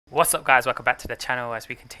What's up guys, welcome back to the channel as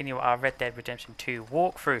we continue our Red Dead Redemption 2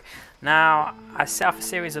 walkthrough. Now, I set up a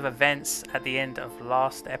series of events at the end of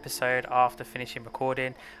last episode after finishing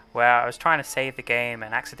recording where I was trying to save the game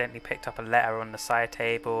and accidentally picked up a letter on the side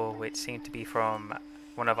table which seemed to be from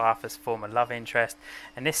one of Arthur's former love interest,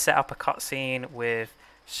 and this set up a cutscene with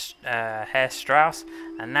Her Strauss,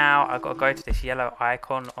 and now I've got to go to this yellow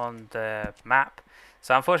icon on the map.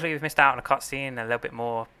 So unfortunately we've missed out on a cutscene and a little bit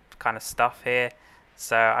more kind of stuff here.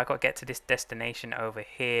 So I got to get to this destination over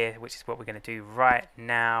here, which is what we're going to do right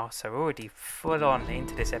now. So we're already full on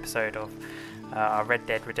into this episode of our Red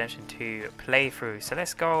Dead Redemption 2 playthrough. So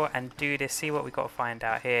let's go and do this, see what we got to find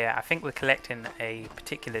out here. I think we're collecting a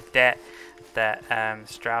particular debt that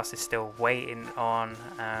Strauss is still waiting on.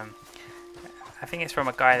 I think it's from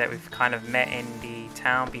a guy that we've kind of met in the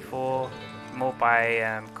town before, more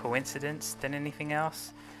by coincidence than anything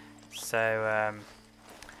else. So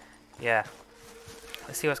yeah.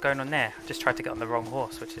 Let's see what's going on there. I just tried to get on the wrong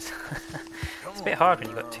horse, which is it's a bit hard when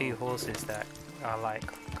you've got two horses that are like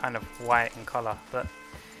kind of white in colour, but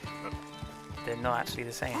they're not actually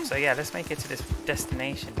the same. So yeah, let's make it to this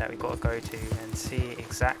destination that we've got to go to and see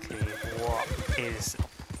exactly what is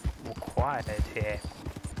required here.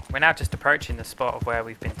 We're now just approaching the spot of where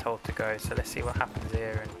we've been told to go, so let's see what happens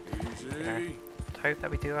here and hope that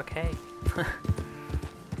we do okay. It'll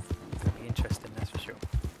be interesting, that's for sure.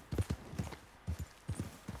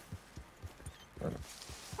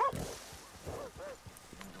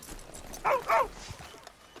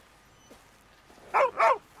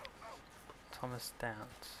 Thomas Downs,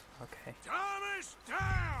 okay. Thomas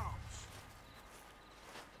Downs!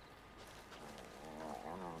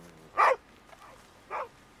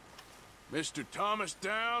 Mr. Thomas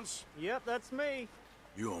Downs? Yep, that's me.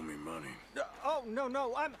 You owe me money. Oh,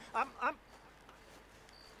 no, I'm...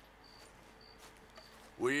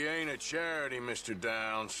 We ain't a charity, Mr.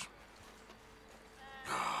 Downs.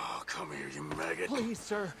 Oh, come here, you maggot. Please,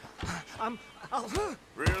 sir. I'll...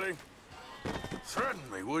 Really? Threaten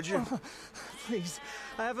me, would you? Please,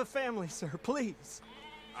 I have a family, sir, please.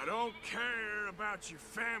 I don't care about your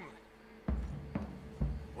family.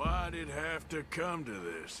 Why'd it have to come to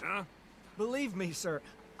this, huh? Believe me, sir,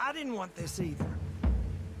 I didn't want this either.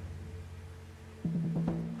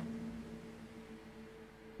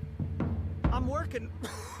 I'm working...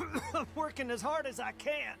 I'm working as hard as I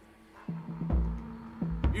can.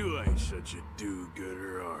 You ain't such a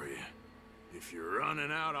do-gooder, are you? If you're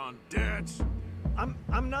running out on debts...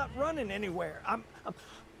 I'm not running anywhere.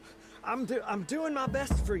 I'm doing my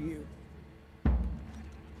best for you.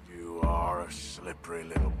 You are a slippery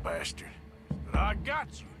little bastard. But I got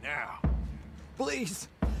you now. Please,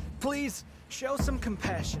 please, show some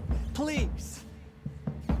compassion. Please.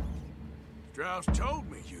 Strauss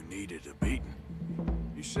told me you needed a beating.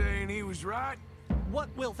 You saying he was right?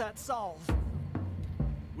 What will that solve?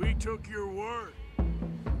 We took your word.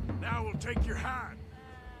 Now we'll take your hide.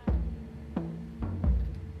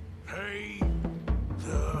 Pay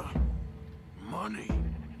the money.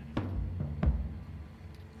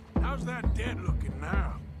 How's that debt looking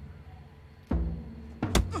now?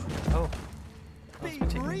 Oh. Be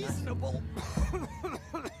reasonable.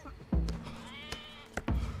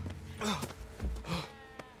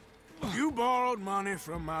 You borrowed money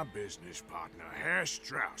from my business partner, Her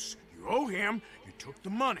Strauss. You owe him, you took the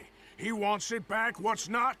money. He wants it back, what's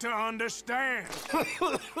not to understand?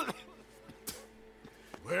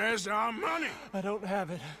 Where's our money? I don't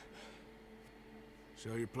have it.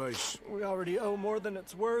 Sell your place. We already owe more than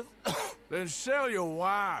it's worth. Then sell your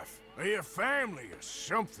wife, or your family, or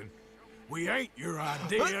something. We ain't your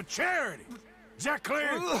idea of charity. Is that clear?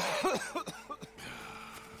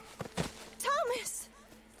 Thomas!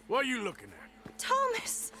 What are you looking at?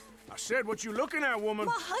 Thomas! I said what you looking at, woman.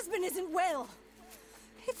 My husband isn't well.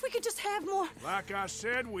 If we could just have more... Like I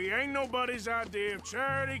said, we ain't nobody's idea of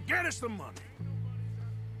charity. Get us the money.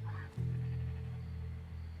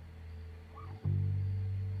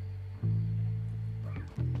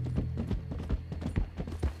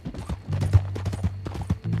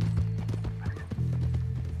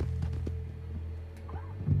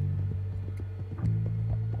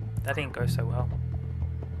 That didn't go so well.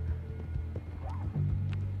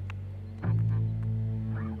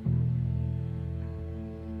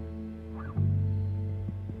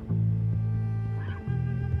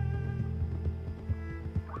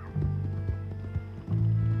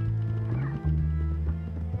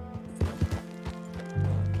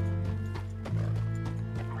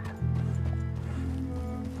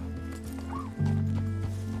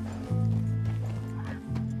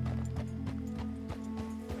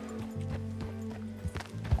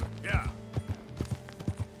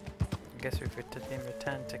 guess we've been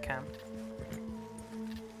returned to camp. camped.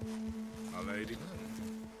 My lady.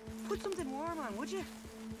 Put something warm on, would you?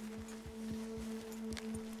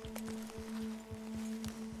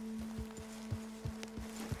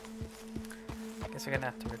 Guess we're gonna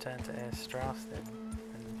have to return to Her Strauss then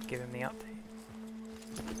and give him the update.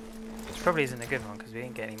 Which probably isn't a good one because we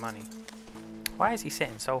didn't get any money. Why is he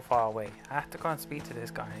sitting so far away? I have to go and speak to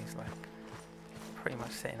this guy and he's like pretty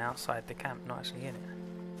much sitting outside the camp, not actually in it.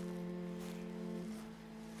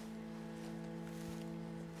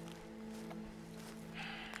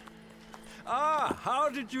 Ah, how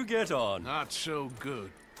did you get on? Not so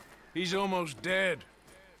good. He's almost dead.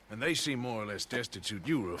 And they seem more or less destitute.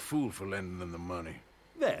 You were a fool for lending them the money.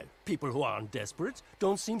 Well, people who aren't desperate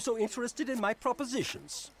don't seem so interested in my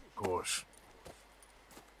propositions. Of course.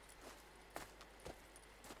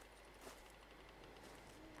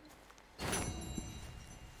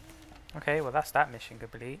 Okay, well that's that mission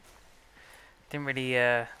complete. Didn't really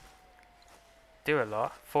do a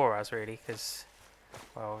lot for us really, because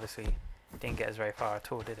well obviously didn't get us very far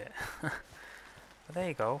at all, did it? But there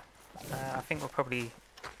you go. I think we'll probably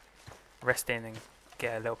rest in and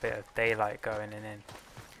get a little bit of daylight going and then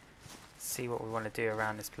see what we want to do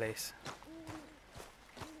around this place.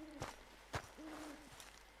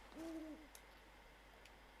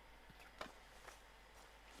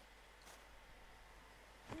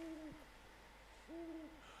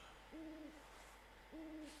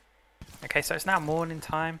 Okay, so it's now morning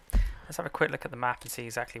time. Let's have a quick look at the map and see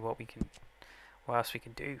exactly what else we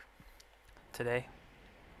can do today.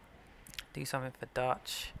 Do something for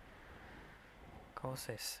Dutch. What's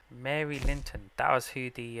this? Mary Linton. That was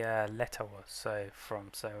who the letter was. So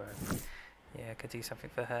yeah, I could do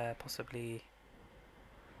something for her. Possibly.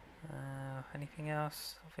 Anything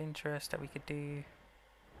else of interest that we could do?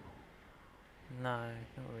 No,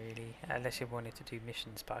 not really. Unless you wanted to do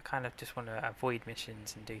missions, but I kind of just want to avoid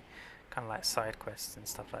missions and do kind of like side quests and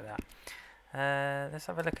stuff like that. Let's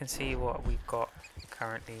have a look and see what we've got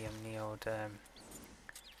currently on the old.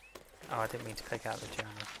 Oh, I didn't mean to click out the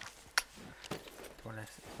journal. Want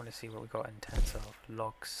to see what we got in terms of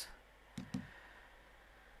logs.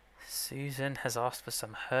 Susan has asked for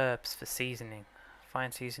some herbs for seasoning.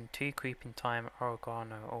 Find season 2 creeping thyme,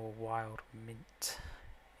 oregano, or wild mint.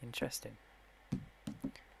 Interesting.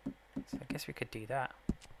 So I guess we could do that.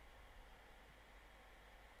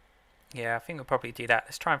 Yeah, I think we'll probably do that.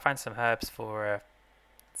 Let's try and find some herbs for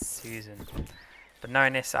Susan. But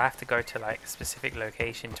knowing this, I have to go to like a specific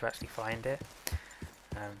location to actually find it.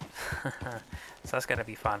 So that's going to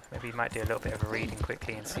be fun. Maybe we might do a little bit of a reading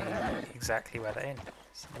quickly and see exactly where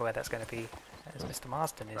that's going to be. As Mr.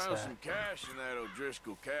 Marston is Found some cash in that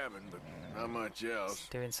O'Driscoll cabin, but not much else.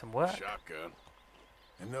 Doing some work. Shotgun.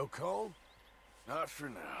 And no coal? Not for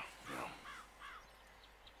now,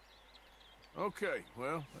 no. Okay,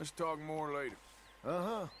 well, let's talk more later.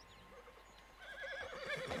 Uh-huh.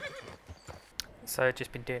 So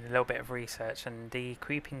just been doing a little bit of research, and the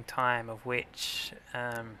creeping time of which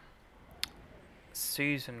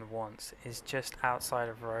Susan wants is just outside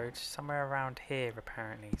of Rhodes, somewhere around here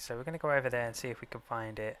apparently. So we're going to go over there and see if we can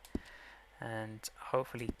find it and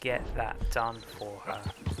hopefully get that done for her.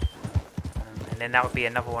 And then that would be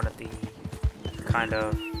another one of the kind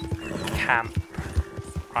of camp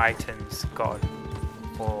items got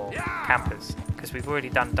for campers, because we've already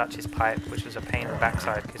done Dutch's pipe, which was a pain in the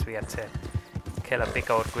backside because we had to kill a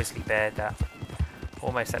big old grizzly bear that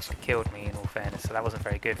almost actually killed me in all fairness, so that wasn't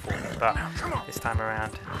very good for me. But this time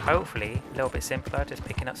around, hopefully a little bit simpler, just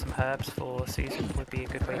picking up some herbs for Susan would be a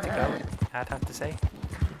good way to go, I'd have to say.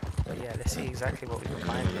 But yeah, let's see exactly what we can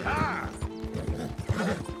find here.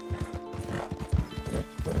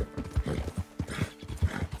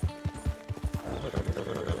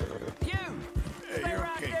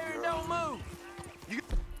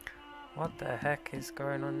 What the heck is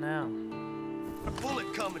going on now? A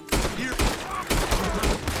bullet coming. Here.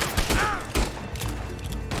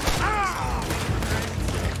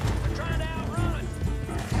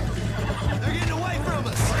 They're getting away from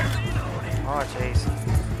us. Oh jeez.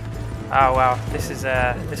 Oh wow, this was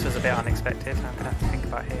a bit unexpected. I'm gonna have to think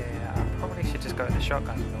about here. I probably should just go with the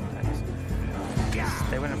shotgun in all case.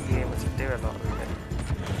 They wouldn't be able to do a lot with it.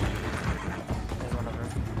 There's one of them.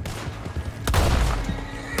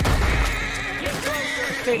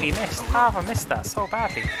 Completely missed. How have I missed that so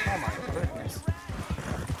badly? Oh my goodness.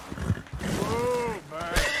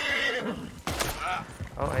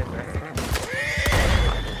 Oh, wait, wait.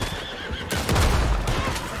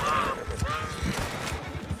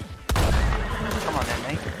 Come on then,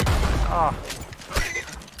 mate. Oh.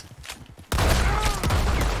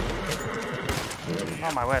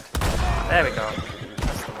 Oh my word. There we go.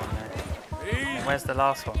 That's the one there. where's the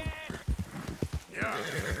last one? Yeah.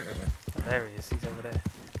 Oh, there he is. He's over there.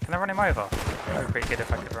 Can I run him over? That would be pretty good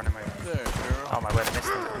if I could run him over. There, girl. Oh my word, I missed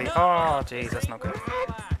him completely. Oh jeez, that's not good.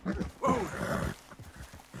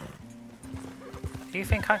 Do you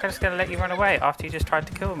think I'm just going to let you run away after you just tried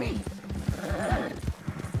to kill me?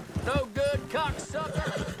 No good,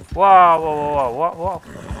 cocksucker. Whoa, whoa, whoa, whoa,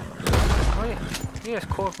 what? You just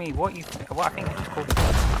called me what you... What I think you just called me.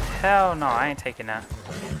 Hell no, I ain't taking that.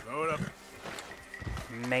 Load up.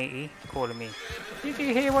 Matey, calling me. Did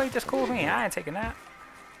you hear what you just called me? I ain't taking that.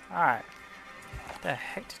 Alright. What the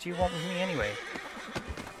heck did you want with me anyway?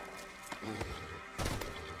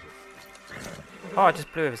 Oh, I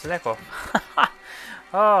just blew his leg off.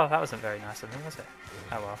 Oh, that wasn't very nice of me, was it?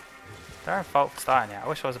 Oh well. Their own fault for starting it. I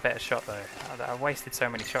wish I was a better shot though. I wasted so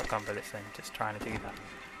many shotgun bullets then just trying to do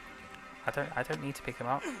that. I don't need to pick him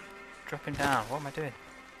up. Drop him down. What am I doing?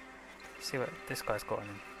 Let's see what this guy's got on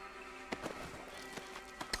him.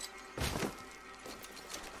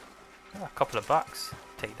 Oh, a couple of bucks.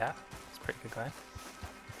 Take that. That's a pretty good guy.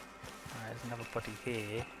 Alright, there's another body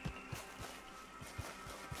here.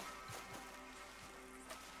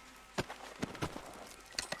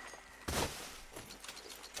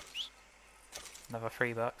 Another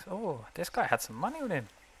 $3. Oh, this guy had some money with him.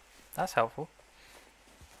 That's helpful.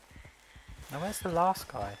 Now where's the last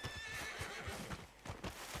guy?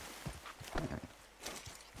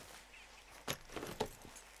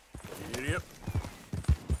 Yep.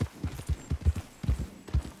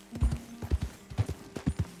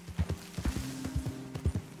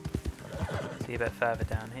 See a bit further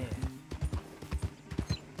down here.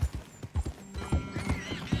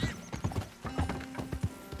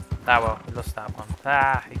 Ah well, we lost that one.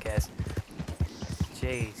 Ah, who cares?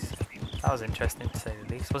 Jeez. That was interesting to say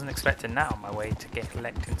the least. Wasn't expecting that on my way to get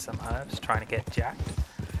collecting some herbs, trying to get jacked.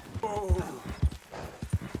 What's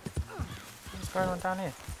going on down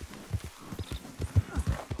here?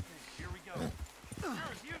 Here we go. You're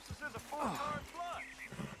as useless as a four-card flush.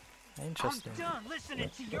 Interesting. I'm done listening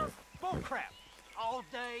to your bullcrap all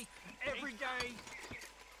day, every day.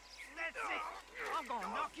 That's it. I'm gonna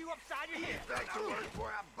knock you upside your head. That's the word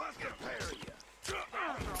before I bust a pair of you. After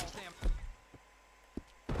all them.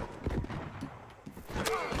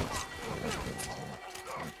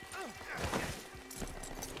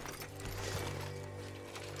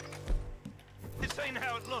 This ain't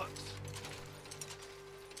how it looks.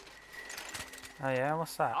 Oh yeah,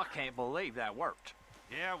 what's that? I can't believe that worked.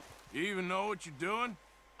 Yeah, You even know what you're doing?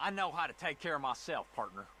 I know how to take care of myself,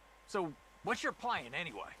 partner. So, what's your plan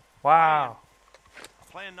anyway? Wow.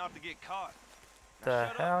 I plan not to get caught. The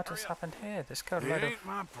shut hell up, just hurry up. happened here? This killed a It load of... ain't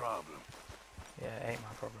my problem. Yeah, it ain't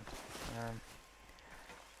my problem.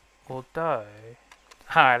 Although...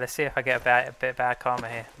 Alright, let's see if I get a bit of bad karma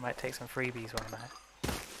here. Might take some freebies while I'm at it.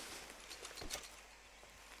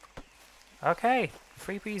 Okay,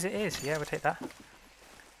 freebies it is. Yeah, we'll take that.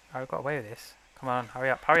 Alright, we got away with this. Come on, hurry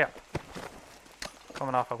up, hurry up. Come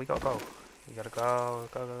on, Arthur, we gotta go. We gotta go,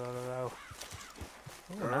 go, go, go, go,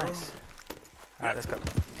 go. Ooh, nice. Alright, let's go.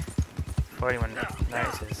 Before anyone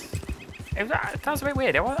notices. That was a bit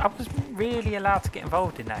weird. I wasn't really allowed to get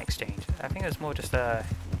involved in that exchange. I think it was more just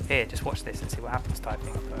here, just watch this and see what happens type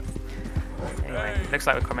thing. But anyway, looks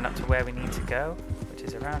like we're coming up to where we need to go, which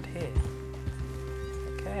is around here.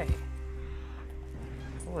 Okay.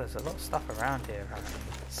 Oh, there's a lot of stuff around here apparently.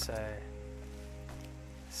 So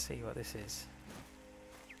let's see what this is.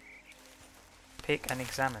 Pick and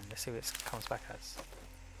examine. Let's see what it comes back as.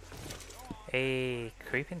 A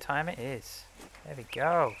creeping time it is. There we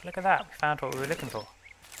go. Look at that. We found what we were looking for.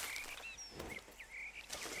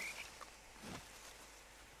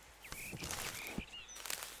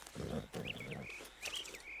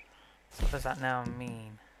 So what does that now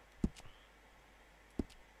mean?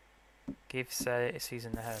 Gives it's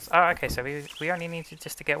using the herbs. Oh, okay. So we only needed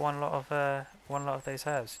just to get one lot of those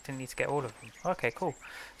herbs. Didn't need to get all of them. Okay, cool.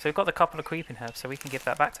 So we've got the couple of creeping herbs, so we can give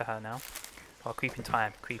that back to her now. Or creeping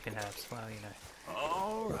time, creeping herbs. Well, you know.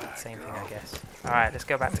 Alright. Same thing, I guess. Alright, let's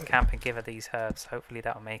go back to camp and give her these herbs. Hopefully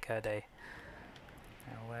that'll make her day.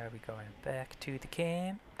 Now, where are we going? Back to the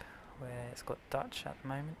camp, where it's got Dutch at the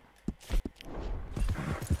moment.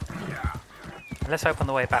 And let's hope on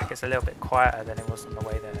the way back it's a little bit quieter than it was on the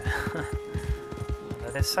way there.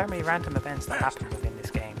 There's so many random events that happen within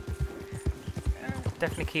this game.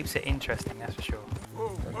 Definitely keeps it interesting, that's for sure.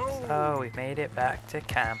 So, we've made it back to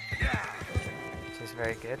camp. Which is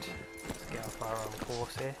very good. Let's get off our old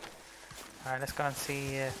horse here. Alright, let's go and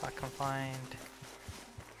see if I can find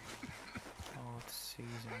old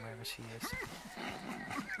Susan, wherever she is.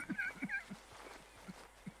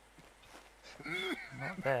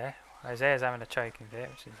 Not there. Isaiah's having a choking fit,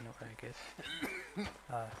 which is not very good.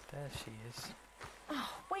 There she is. Oh,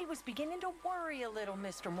 we was beginning to worry a little,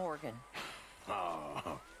 Mr. Morgan.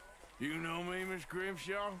 Oh, you know me, Miss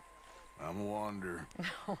Grimshaw? I'm a wanderer.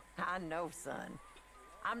 Oh, I know, son.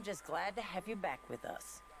 I'm just glad to have you back with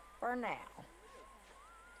us. For now.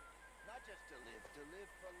 Not just to live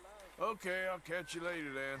for love. Okay, I'll catch you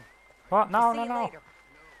later then. What? No, See no, you no. later.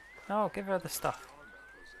 No, give her the stuff.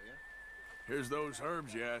 Here's those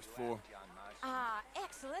herbs you asked for. Ah,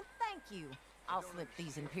 excellent, thank you. I'll slip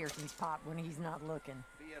these in Pearson's pot when he's not looking.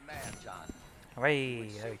 Be a man, John. Hey,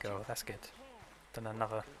 there we go. That's good. Done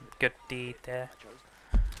another good deed there.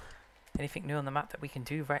 Anything new on the map that we can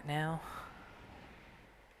do right now?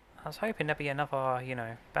 I was hoping there'd be another, you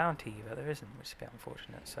know, bounty, but there isn't, which is a bit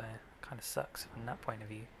unfortunate, so kind of sucks from that point of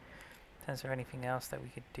view. Is there anything else that we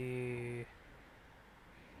could do?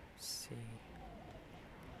 Let's see.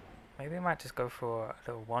 Maybe I might just go for a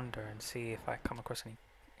little wander and see if I come across any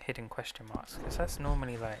hidden question marks, because that's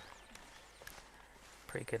normally like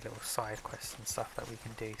pretty good little side quests and stuff that we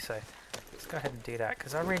can do. So let's go ahead and do that,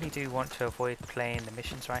 because I really do want to avoid playing the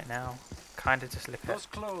missions right now. Kind of just look Those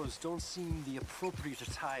at... clothes don't seem the appropriate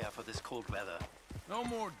attire for this cold weather. No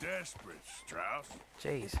more desperate, Strauss.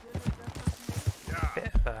 Jeez.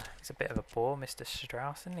 Yeah. He's a bit of a bore, Mr.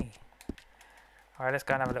 Strauss, isn't he? Alright, let's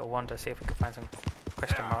go and have a little wander, see if we can find some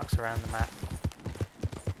question marks around the map.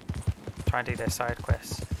 Try and do their side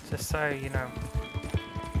quests, just so, you know,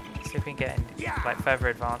 see if we can get like further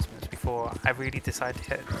advancements before I really decide to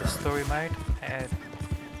hit the story mode.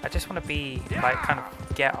 I just want to be like kind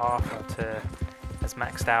of get Arthur to as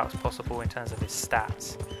maxed out as possible in terms of his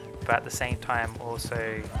stats, but at the same time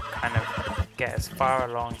also kind of get as far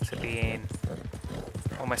along to being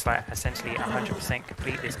almost like essentially 100%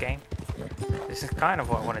 complete this game. This is kind of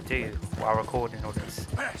what I want to do while recording all this.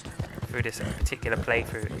 Through this particular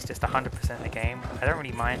playthrough, it's just 100% the game. I don't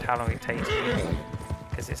really mind how long it takes me,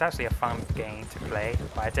 because it's actually a fun game to play,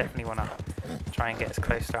 but I definitely want to try and get as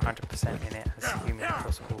close to 100% in it as humanly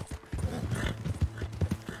possible.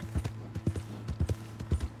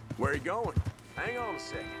 Where are you going? Hang on a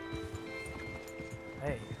second.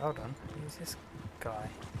 Hey, hold on. Who's this guy?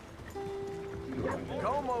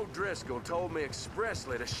 Colm O'Driscoll told me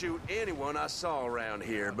expressly to shoot anyone I saw around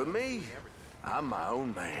here, but me, I'm my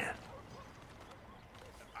own man.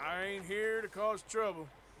 I ain't here to cause trouble.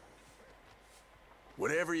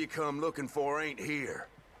 Whatever you come looking for ain't here.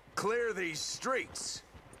 Clear these streets.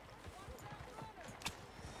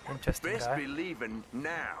 Interesting Best guy. be leaving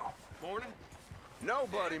now. Morning.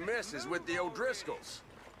 Nobody messes with the O'Driscolls.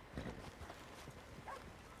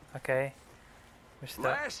 Okay. Mr.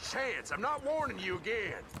 Last chance. I'm not warning you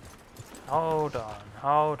again. Hold on,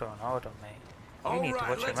 mate. You All need to right,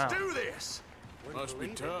 watch your let's mouth. do this. Must be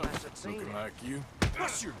tough, looking like you.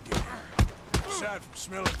 What's your deal? Aside from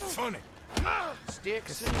smelling funny.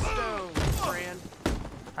 Sticks and stones, friend.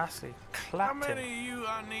 Actually, How clapped many him. of you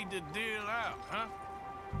I need to deal out, huh?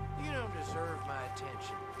 You don't deserve my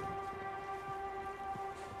attention.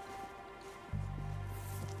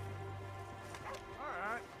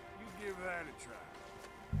 All right, you give that a try.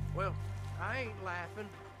 Well, I ain't laughing.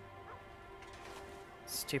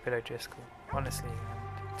 Stupid O'Driscoll. Honestly,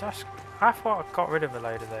 Josh, I thought I got rid of a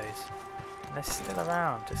load of those. And they're still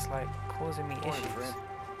around, just like causing me issues.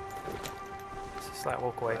 Let's just like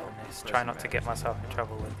walk away from this. Try not to get myself in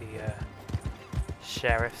trouble with the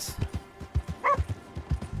sheriffs.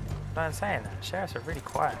 But I'm saying that, sheriffs are really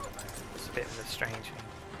quiet at the moment. It's a bit of a strange thing.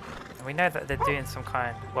 And we know that they're doing some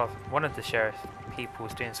kind, well, one of the sheriff people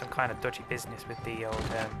is doing some kind of dodgy business with the old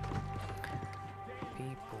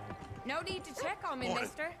people. No need to check on me,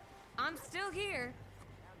 mister. I'm still here.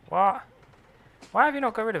 What? Why have you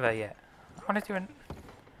not got rid of her yet? I want to do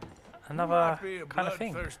another Might be a kind of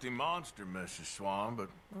thing. bloodthirsty monster, Mrs. Swan, but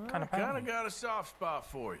Kind of kind bounty. of got a soft spot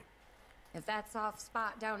for you. If that soft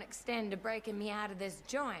spot don't extend to breaking me out of this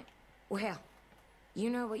joint, well, you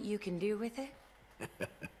know what you can do with it?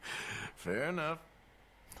 Fair enough.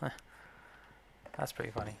 That's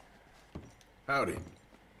pretty funny. Howdy.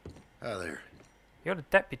 Hi there. You're the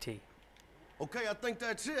deputy. Okay, I think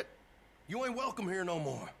that's it. You ain't welcome here no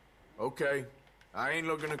more. Okay, I ain't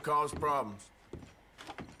looking to cause problems.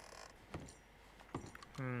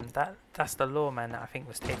 That's the lawman that I think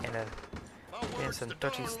was taking a My doing word's some the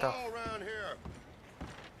dodgy darn stuff. law around here.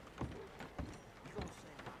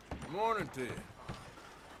 Morning to you.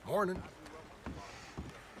 Morning.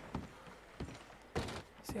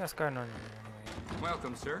 See what's going on here anyway.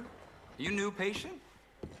 Welcome, sir. You new patient?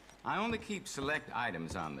 I only keep select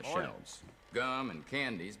items on the shelves. Gum and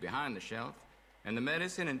candies behind the shelf, and the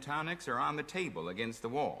medicine and tonics are on the table against the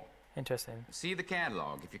wall. Interesting. See the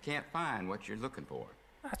catalog if you can't find what you're looking for.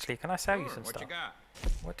 Actually, can I sell you Sure, some what stuff? you got?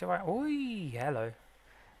 What do I... Oi, hello.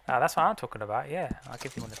 Ah, that's what I'm talking about, yeah. I'll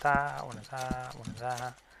give you one of that, one of that, one of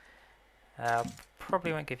that.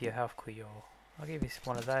 Probably won't give you a health quill. I'll give you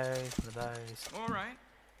one of those, one of those. Alright.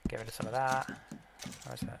 Get rid of some of that.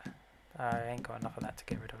 Where's that? I ain't got enough of that to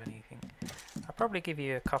get rid of anything. I'll probably give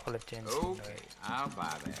you a couple of gems. Okay, I'll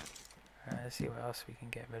buy that. Let's see what else we can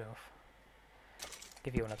get rid of.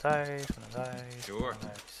 Give you one of those, one of those, Sure. one of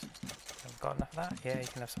those. Have got enough of that? Yeah, you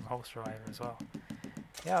can have some holster rider as well.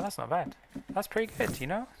 Yeah, that's not bad. That's pretty good, you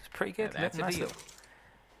know? It's pretty good. That's a nice deal. little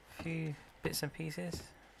few bits and pieces.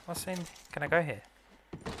 What's in? Can I go here?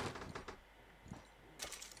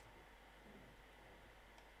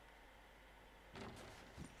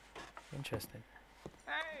 Interesting.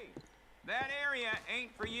 Hey, that area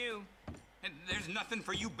ain't for you. And there's nothing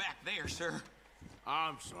for you back there, sir.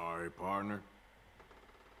 I'm sorry, partner.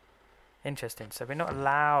 Interesting. So we're not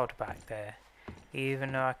allowed back there,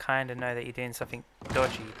 even though I kind of know that you're doing something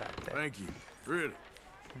dodgy back there. Thank you. Really.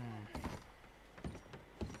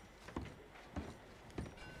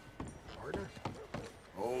 Partner?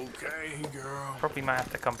 Okay, girl. Probably might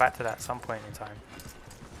have to come back to that at some point in time.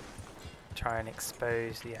 Try and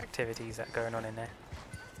expose the activities that are going on in there.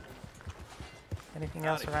 Anything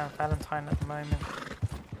else around Valentine at the moment?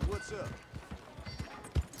 What's up?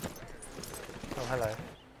 Oh, hello.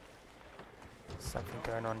 Something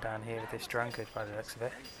going on down here with this drunkard by the looks of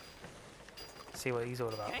it. See what he's all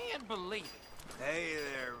about. Can't believe it. Hey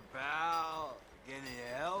there, pal. Can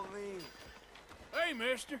you help me? Hey,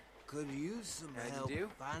 mister. Could use some How'd you help do?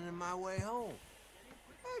 finding my way home.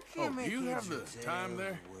 I Oh, can't make do you have heads the or time tails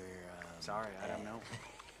there? where Sorry, I don't know.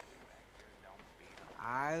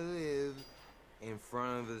 I live in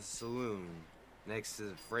front of a saloon next to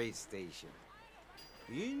the freight station.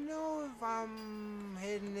 You know if I'm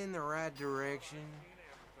heading in the right direction?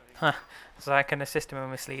 Huh. So I can assist him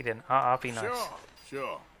in misleading. I'll be nice.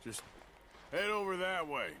 Sure. Just head over that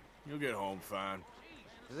way. You'll get home fine.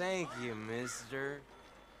 Thank you, mister.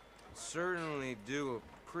 Certainly do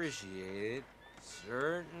appreciate it.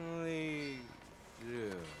 Certainly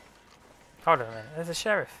do. Hold on a minute. There's a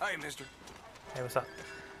sheriff. Hey, mister. Hey, what's up?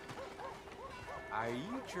 Are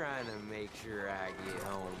you trying to make sure I get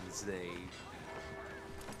home safe?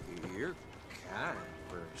 You're kind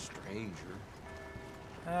for a stranger.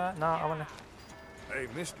 No, I wanna... Hey,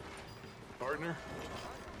 mister. Partner.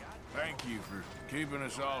 Thank you for keeping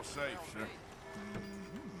us all safe, sir.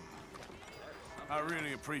 I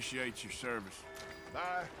really appreciate your service.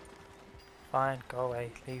 Bye. Fine, go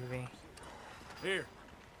away. Leave me. Here.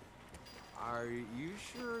 Are you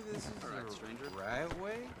sure this is the right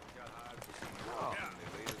way? Oh.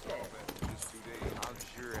 I'm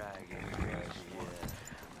sure I can catch you.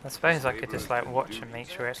 I suppose I could just like watch and make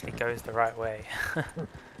sure it actually goes the right way. It'd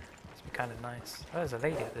be kind of nice. Oh, there's a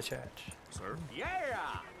lady at the church. Sir?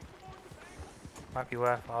 Yeah! Might be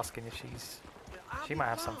worth asking if she's... She might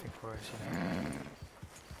have something for us, you know.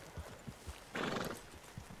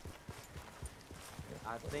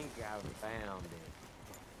 I think I found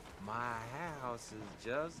it. My house is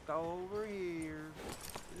just over here.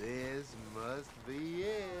 This must be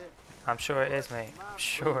it. I'm sure it is, mate. I'm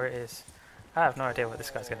sure it is. I have no idea what this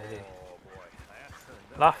guy's going to do.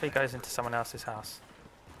 Laughy goes into someone else's house.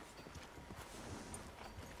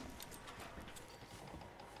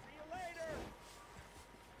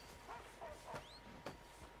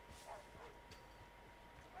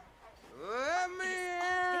 Let me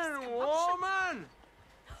in, woman!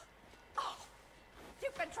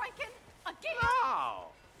 You've been drinking again?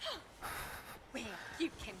 No! Well, you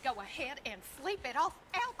can go ahead and sleep it off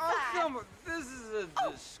outside. Oh, come on. This is a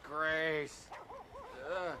disgrace.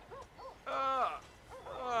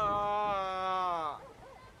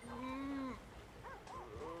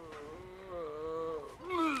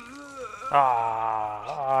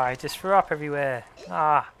 Ah, I just threw up everywhere.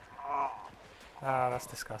 That's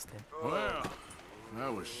disgusting. Well,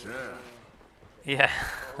 that was sad. Yeah,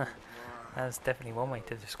 that's definitely one way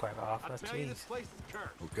to describe it after. Jeez.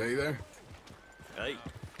 Okay there? Hey.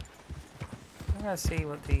 I'm gonna see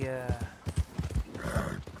what the.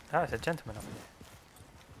 Oh, it's a gentleman up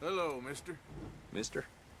here. Hello, mister. Mister?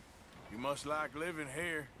 You must like living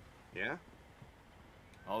here. Yeah?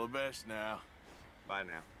 All the best now. Bye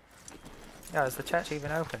now. Yeah, is the church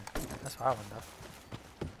even open? That's what I wonder.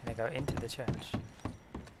 Can I go into the church?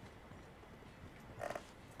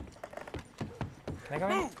 Can I go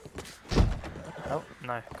in? Oh,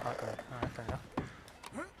 no, can't go. Alright, fair enough.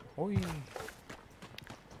 Oi.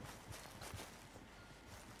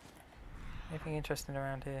 Anything interesting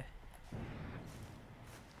around here?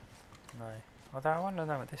 No. Although I want to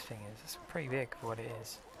know what this thing is. It's pretty big for what it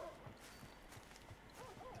is.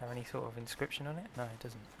 have any sort of inscription on it? No, it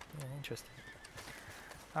doesn't. Yeah, interesting.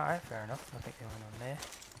 Alright, fair enough. Nothing going on there.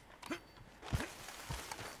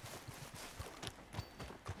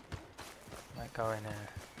 Might go in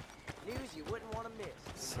News you wouldn't want to miss.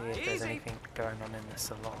 see if there's anything going on in the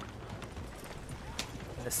salon.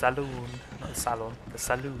 In the saloon, not the salon, the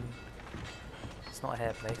saloon. It's not a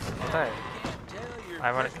hair place. Although,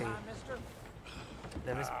 ironically,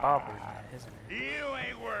 there is a barber in there, isn't there? You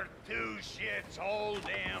ain't worth 2 shits, whole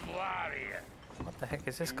damn lot of you. What the heck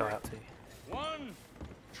is this guy up to? 1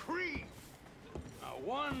 tree,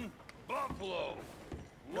 1 buffalo.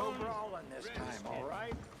 No 1 brawling this time, all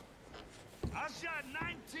right? I shot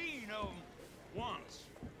 19 of them once.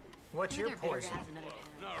 What's your poison?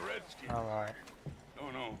 No, Redskins. Alright.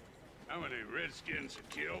 Don't know how many Redskins to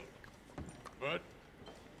kill, but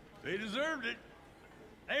they deserved it.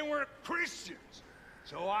 They weren't Christians,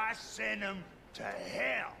 so I sent them to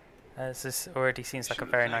hell. This already seems like a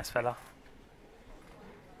very nice fella.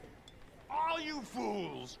 All you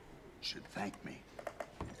fools should thank me.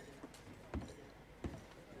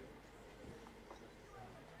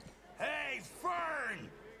 Hey, Fern!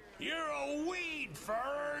 You're a weed,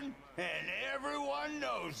 Fern! And everyone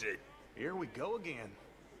knows it. Here we go again.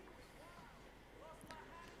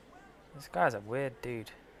 This guy's a weird dude.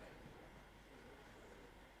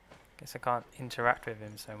 Guess I can't interact with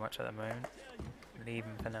him so much at the moment. Leave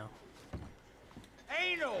him for now.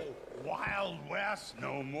 Ain't no Wild West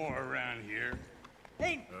no more around here.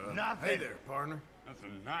 Ain't nothing. Hey there, partner.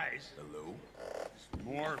 Nothing nice. Hello. It's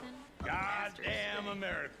more goddamn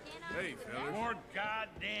American. Hey, fellas. More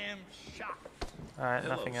goddamn shock. Alright,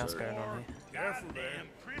 nothing else going on here. Goddamn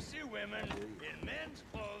prissy women in men's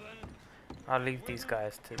clothing. I'll leave these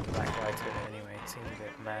guys to the black guy to it anyway. It seems a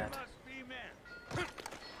bit mad. Must be men.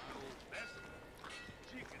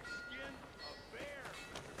 She can skin a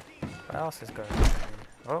bear. What else is going on here?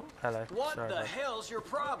 Oh, hello. What Sorry the about hell's your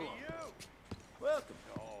problem? Welcome.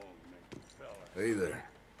 Hey there.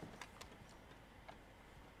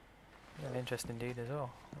 You're an interesting dude as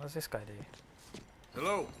well. What does this guy do?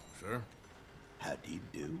 Hello, sir. How do you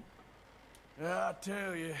do? I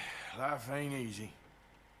tell you, life ain't easy.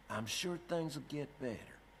 I'm sure things will get better.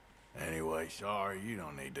 Anyway, sorry, you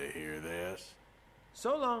don't need to hear this.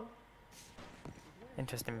 So long.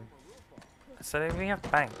 Interesting. So we have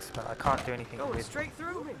banks, but I can't do anything Going with straight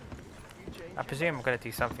through me. I presume I'm going to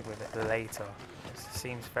do something with it later. It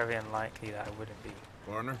seems very unlikely that I wouldn't be.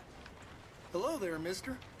 Partner? Hello there,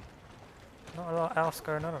 mister. Not a lot else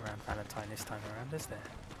going on around Valentine this time around, is there?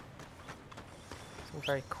 It's all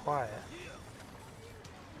very quiet.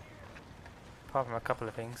 Apart from a couple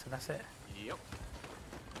of things, and that's it. Yep.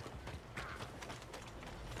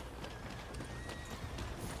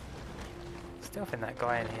 Still think that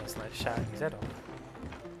guy in here is like shouting his head off.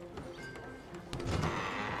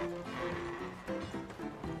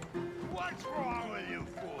 What's wrong with you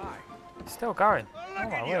fools? Still going. Well, Oh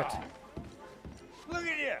look my at word. y'all. Look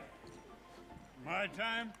at you. My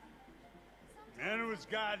time, and it was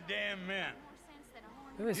goddamn men.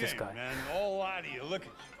 Who is You this ain't guy? men, a whole lot of you. Look at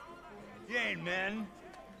you. You ain't men.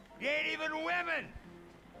 You ain't even women.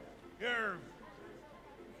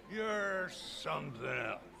 You're something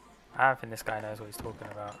else. I don't think this guy knows what he's talking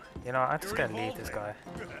about. You know, I'm just going to leave this guy.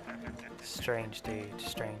 Strange dude,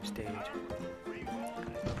 strange dude.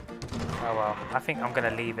 Oh well, I think I'm going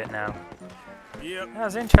to leave it now. Yep. That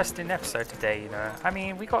was an interesting episode today, you know. I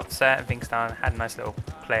mean, we got certain things done, had a nice little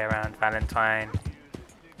play around Valentine,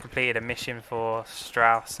 completed a mission for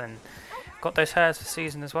Strauss, and got those hers for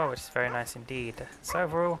Susan as well, which is very nice indeed. So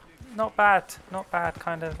overall, not bad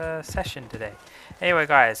kind of session today. Anyway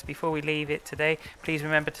guys, before we leave it today, please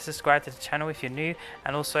remember to subscribe to the channel if you're new,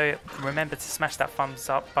 and also remember to smash that thumbs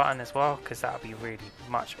up button as well, because that would be really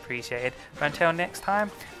much appreciated. But until next time,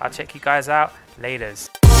 I'll check you guys out. Laters.